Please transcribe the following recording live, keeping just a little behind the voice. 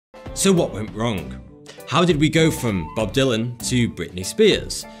So what went wrong? How did we go from Bob Dylan to Britney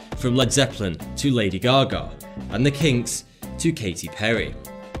Spears, from Led Zeppelin to Lady Gaga, and the Kinks to Katy Perry?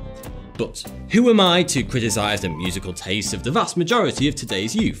 But who am I to criticise the musical tastes of the vast majority of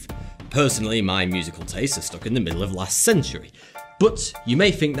today's youth? Personally, my musical tastes are stuck in the middle of last century, but you may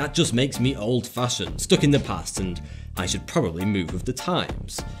think that just makes me old-fashioned, stuck in the past, and I should probably move with the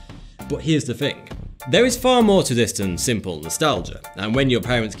times. But here's the thing. There is far more to this than simple nostalgia, and when your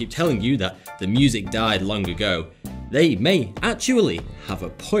parents keep telling you that the music died long ago, they may actually have a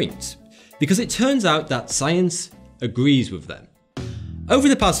point, because it turns out that science agrees with them. Over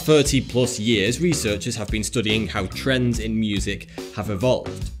the past 30 plus years, researchers have been studying how trends in music have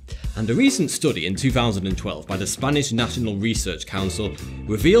evolved. And a recent study in 2012 by the Spanish National Research Council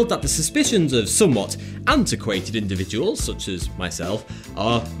revealed that the suspicions of somewhat antiquated individuals, such as myself,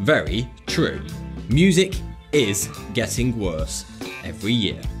 are very true. Music is getting worse every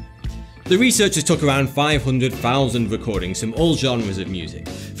year. The researchers took around 500,000 recordings from all genres of music,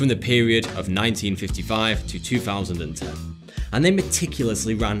 from the period of 1955 to 2010. And they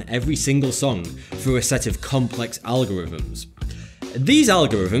meticulously ran every single song through a set of complex algorithms. These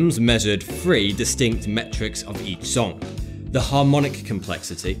algorithms measured 3 distinct metrics of each song: the harmonic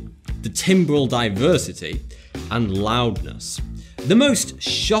complexity, the timbral diversity, and loudness. The most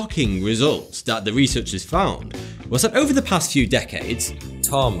shocking result that the researchers found was that over the past few decades,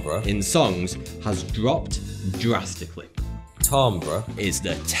 timbre in songs has dropped drastically. Timbre is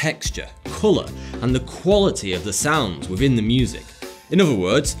the texture, colour, and the quality of the sounds within the music. In other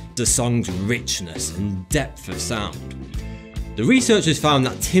words, the song's richness and depth of sound. The researchers found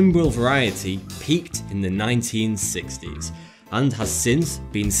that timbral variety peaked in the 1960s and has since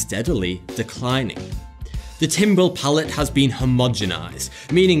been steadily declining. The timbral palette has been homogenized,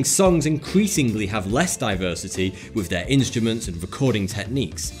 meaning songs increasingly have less diversity with their instruments and recording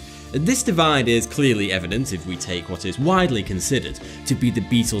techniques. This divide is clearly evident if we take what is widely considered to be the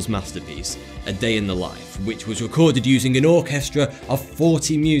Beatles' masterpiece, A Day in the Life, which was recorded using an orchestra of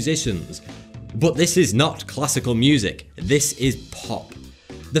 40 musicians. But this is not classical music, this is pop.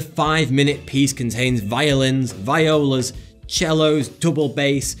 The 5-minute piece contains violins, violas, cellos, double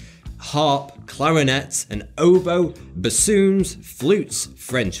bass, harp, clarinets, an oboe, bassoons, flutes,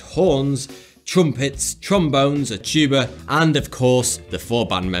 French horns, trumpets, trombones, a tuba, and of course the 4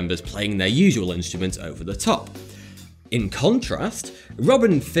 band members playing their usual instruments over the top. In contrast,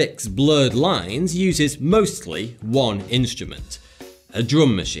 Robin Thicke's Blurred Lines uses mostly one instrument, a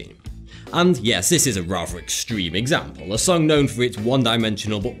drum machine. And yes, this is a rather extreme example, a song known for its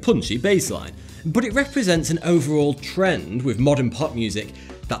one-dimensional but punchy bassline, but it represents an overall trend with modern pop music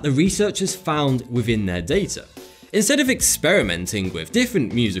that the researchers found within their data. Instead of experimenting with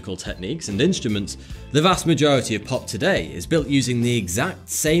different musical techniques and instruments, the vast majority of pop today is built using the exact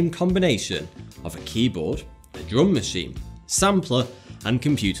same combination of a keyboard, a drum machine, sampler, and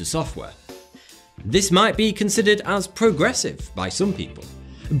computer software. This might be considered as progressive by some people,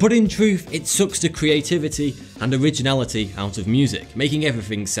 but in truth it sucks the creativity and originality out of music, making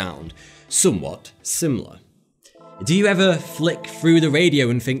everything sound somewhat similar. Do you ever flick through the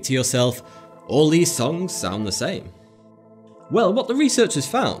radio and think to yourself, all these songs sound the same? Well, what the researchers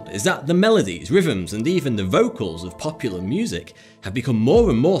found is that the melodies, rhythms, and even the vocals of popular music have become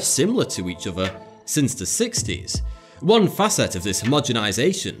more and more similar to each other since the 60s. One facet of this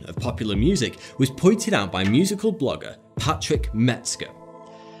homogenization of popular music was pointed out by musical blogger Patrick Metzger.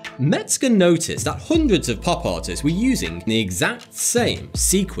 Metzger noticed that hundreds of pop artists were using the exact same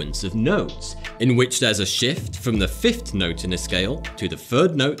sequence of notes, in which there's a shift from the 5th note in a scale to the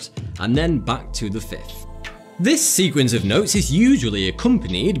 3rd note and then back to the 5th. This sequence of notes is usually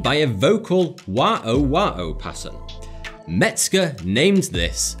accompanied by a vocal wah-oh pattern. Metzger named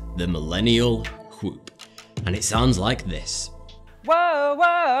this the millennial whoop, and it sounds like this. Whoa,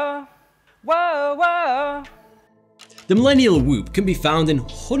 whoa, whoa, whoa. The millennial whoop can be found in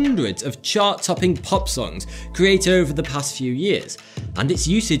hundreds of chart-topping pop songs created over the past few years, and its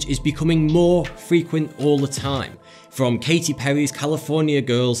usage is becoming more frequent all the time. From Katy Perry's California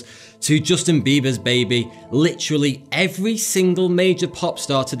Girls to Justin Bieber's Baby, literally every single major pop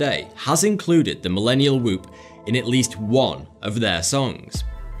star today has included the millennial whoop in at least one of their songs.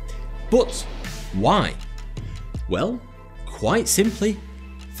 But why? Well, quite simply,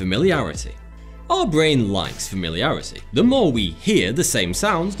 familiarity. Our brain likes familiarity. The more we hear the same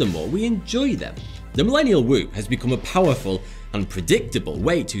sounds, the more we enjoy them. The millennial whoop has become a powerful and predictable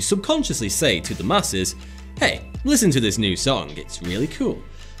way to subconsciously say to the masses, hey, listen to this new song, it's really cool.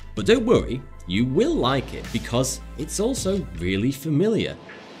 But don't worry, you will like it because it's also really familiar.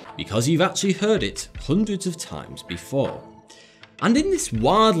 Because you've actually heard it hundreds of times before. And in this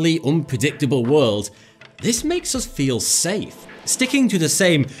wildly unpredictable world, this makes us feel safe. Sticking to the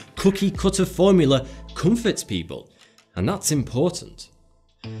same cookie-cutter formula comforts people, and that's important.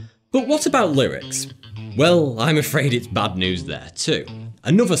 But what about lyrics? Well, I'm afraid it's bad news there too.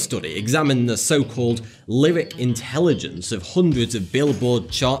 Another study examined the so-called lyric intelligence of hundreds of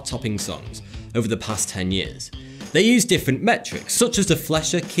Billboard chart-topping songs over the past 10 years. They used different metrics, such as the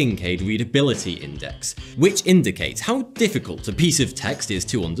Fleischer-Kincaid Readability Index, which indicates how difficult a piece of text is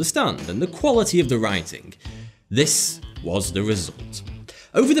to understand and the quality of the writing. This was the result.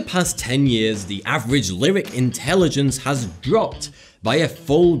 Over the past 10 years, the average lyric intelligence has dropped by a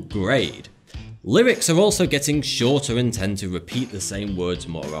full grade. Lyrics are also getting shorter and tend to repeat the same words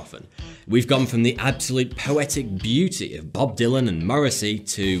more often. We've gone from the absolute poetic beauty of Bob Dylan and Morrissey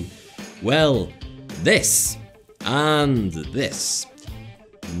to, well, this and this.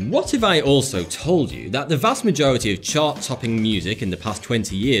 What if I also told you that the vast majority of chart-topping music in the past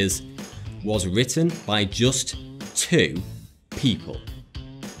 20 years was written by just 2 people?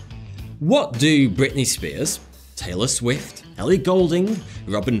 What do Britney Spears, Taylor Swift, Ellie Goulding,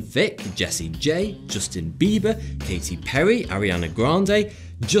 Robin Thicke, Jessie J, Justin Bieber, Katy Perry, Ariana Grande,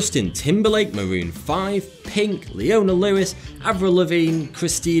 Justin Timberlake, Maroon 5, Pink, Leona Lewis, Avril Lavigne,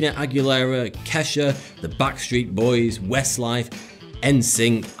 Christina Aguilera, Kesha, The Backstreet Boys, Westlife,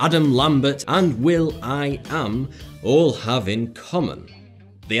 NSYNC, Adam Lambert and will.i.am all have in common?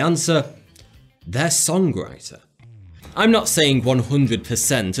 The answer? Their songwriter. I'm not saying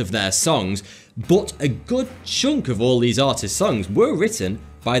 100% of their songs, but a good chunk of all these artists' songs were written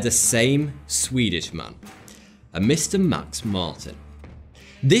by the same Swedish man, a Mr. Max Martin.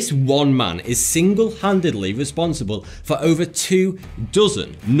 This one man is single-handedly responsible for over 24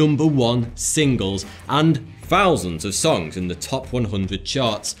 #1 singles and thousands of songs in the top 100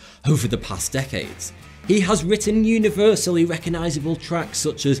 charts over the past decades. He has written universally recognizable tracks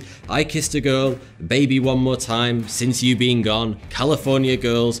such as I Kissed a Girl, Baby One More Time, Since You Been Gone, California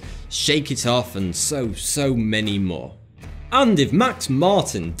Girls, Shake It Off, and so many more. And if Max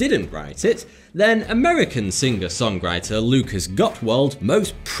Martin didn't write it, then American singer-songwriter Lucas Gottwald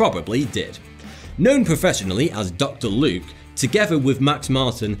most probably did. Known professionally as Dr. Luke, together with Max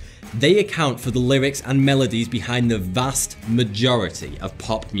Martin, they account for the lyrics and melodies behind the vast majority of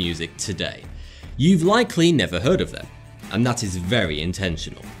pop music today. You've likely never heard of them, and that is very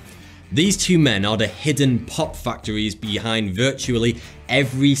intentional. These 2 men are the hidden pop factories behind virtually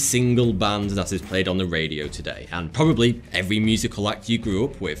every single band that is played on the radio today, and probably every musical act you grew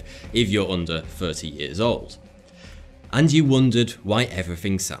up with if you're under 30 years old. And you wondered why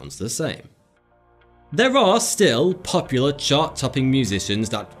everything sounds the same. There are still popular chart-topping musicians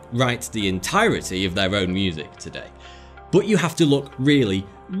that write the entirety of their own music today, but you have to look really,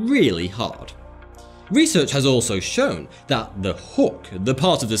 really hard. Research has also shown that the hook, the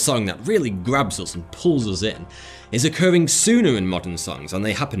part of the song that really grabs us and pulls us in, is occurring sooner in modern songs and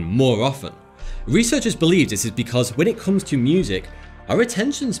they happen more often. Researchers believe this is because when it comes to music, our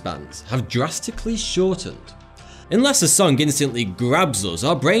attention spans have drastically shortened. Unless a song instantly grabs us,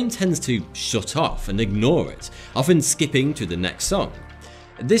 our brain tends to shut off and ignore it, often skipping to the next song.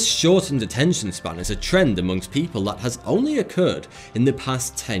 This shortened attention span is a trend amongst people that has only occurred in the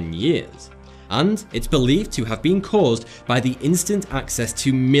past 10 years. And it's believed to have been caused by the instant access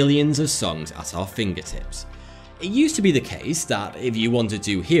to millions of songs at our fingertips. It used to be the case that if you wanted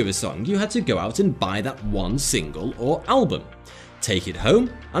to hear a song, you had to go out and buy that one single or album, take it home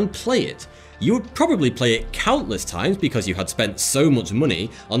and play it. You would probably play it countless times because you had spent so much money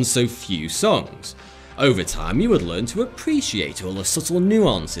on so few songs. Over time, you would learn to appreciate all the subtle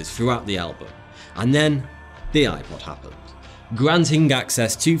nuances throughout the album. And then the iPod happened, granting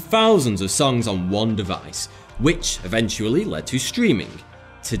access to thousands of songs on one device, which eventually led to streaming.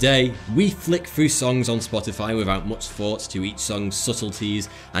 Today, we flick through songs on Spotify without much thought to each song's subtleties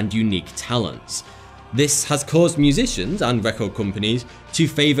and unique talents. This has caused musicians and record companies to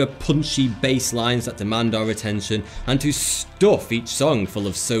favour punchy bass lines that demand our attention and to stuff each song full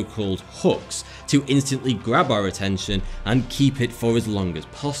of so-called hooks to instantly grab our attention and keep it for as long as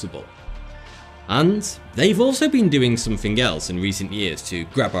possible. And they've also been doing something else in recent years to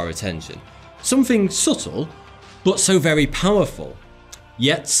grab our attention. Something subtle, but so very powerful,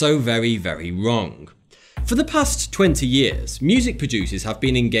 yet so very, very wrong. For the past 20 years, music producers have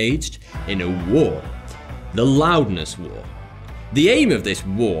been engaged in a war. The loudness war. The aim of this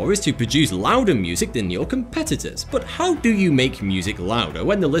war is to produce louder music than your competitors, but how do you make music louder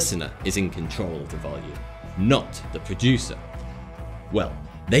when the listener is in control of the volume, not the producer? Well,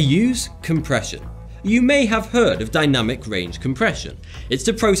 they use compression, you may have heard of dynamic range compression. It's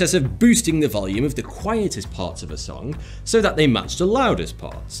the process of boosting the volume of the quietest parts of a song so that they match the loudest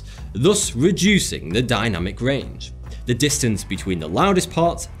parts, thus reducing the dynamic range, the distance between the loudest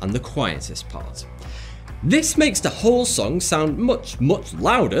part and the quietest part. This makes the whole song sound much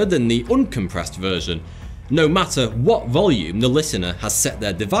louder than the uncompressed version, no matter what volume the listener has set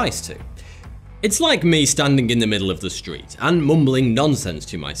their device to. It's like me standing in the middle of the street and mumbling nonsense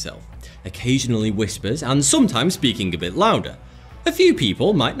to myself, occasionally whispers and sometimes speaking a bit louder. A few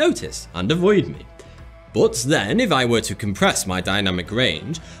people might notice and avoid me. But then, if I were to compress my dynamic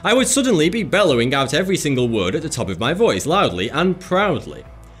range, I would suddenly be bellowing out every single word at the top of my voice loudly and proudly.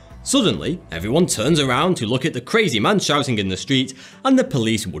 Suddenly, everyone turns around to look at the crazy man shouting in the street and the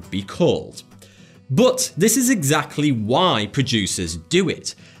police would be called. But this is exactly why producers do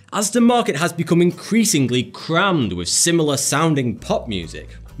it. As the market has become increasingly crammed with similar sounding pop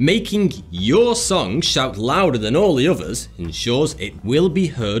music, making your song shout louder than all the others ensures it will be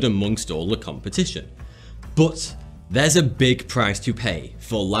heard amongst all the competition. But there's a big price to pay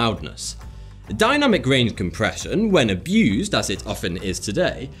for loudness. Dynamic range compression, when abused as it often is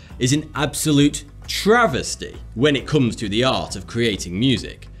today, is an absolute travesty when it comes to the art of creating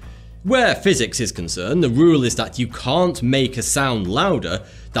music. Where physics is concerned, the rule is that you can't make a sound louder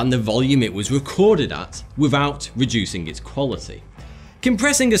than the volume it was recorded at without reducing its quality.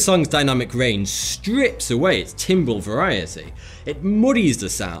 Compressing a song's dynamic range strips away its timbral variety. It muddies the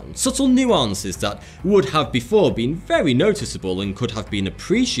sound. Subtle nuances that would have before been very noticeable and could have been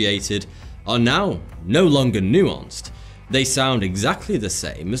appreciated are now no longer nuanced. They sound exactly the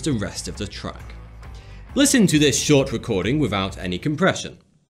same as the rest of the track. Listen to this short recording without any compression.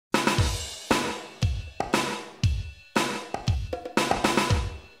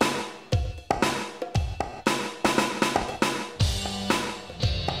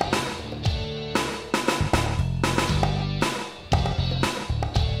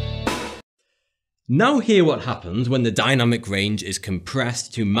 Now hear what happens when the dynamic range is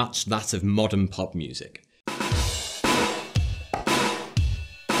compressed to match that of modern pop music.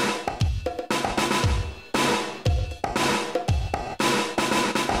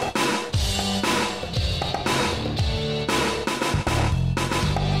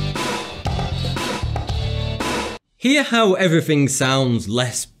 Hear how everything sounds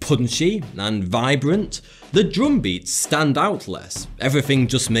less punchy and vibrant? The drum beats stand out less, everything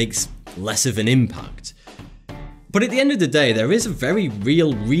just makes less of an impact. But at the end of the day, there is a very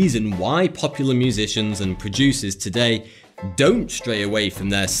real reason why popular musicians and producers today don't stray away from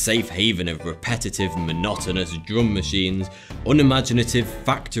their safe haven of repetitive, monotonous drum machines, unimaginative,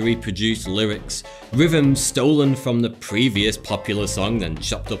 factory-produced lyrics, rhythms stolen from the previous popular song then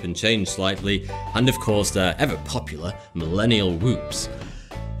chopped up and changed slightly, and of course their ever-popular millennial whoops.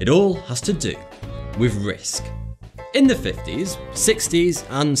 It all has to do with risk. In the 50s, 60s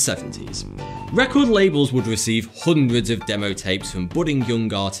and 70s, record labels would receive hundreds of demo tapes from budding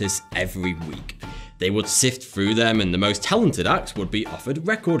young artists every week. They would sift through them and the most talented acts would be offered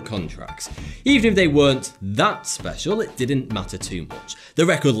record contracts. Even if they weren't that special, it didn't matter too much. The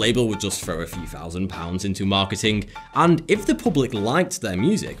record label would just throw a few £1,000s into marketing, and if the public liked their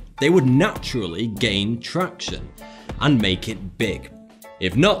music, they would naturally gain traction and make it big.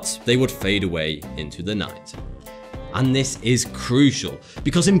 If not, they would fade away into the night. And this is crucial,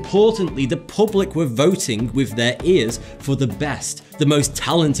 because importantly, the public were voting with their ears for the best, the most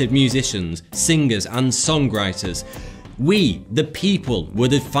talented musicians, singers and songwriters. We, the people, were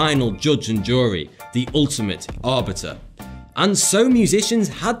the final judge and jury, the ultimate arbiter. And so musicians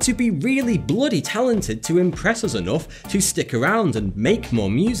had to be really bloody talented to impress us enough to stick around and make more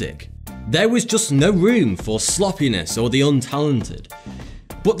music. There was just no room for sloppiness or the untalented.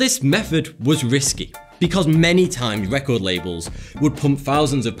 But this method was risky, because many times record labels would pump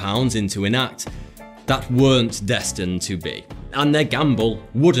thousands of pounds into an act that weren't destined to be, and their gamble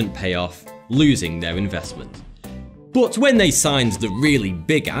wouldn't pay off, losing their investment. But when they signed the really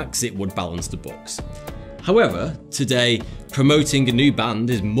big acts, it would balance the books. However, today, promoting a new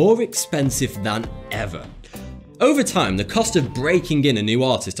band is more expensive than ever. Over time, the cost of breaking in a new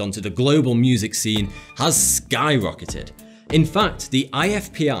artist onto the global music scene has skyrocketed. In fact, the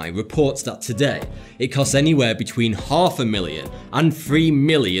IFPI reports that today, it costs anywhere between $500,000 and $3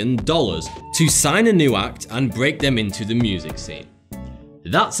 million to sign a new act and break them into the music scene.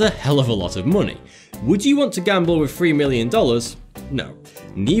 That's a hell of a lot of money. Would you want to gamble with $3 million? No,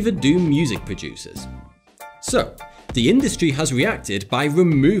 neither do music producers. So, the industry has reacted by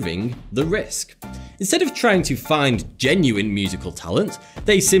removing the risk. Instead of trying to find genuine musical talent,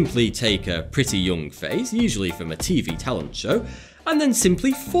 they simply take a pretty young face, usually from a TV talent show, and then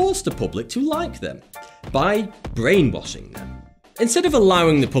simply force the public to like them. by brainwashing them. Instead of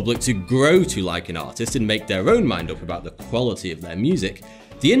allowing the public to grow to like an artist and make their own mind up about the quality of their music,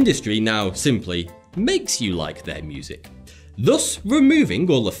 the industry now simply makes you like their music, thus removing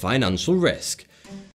all the financial risk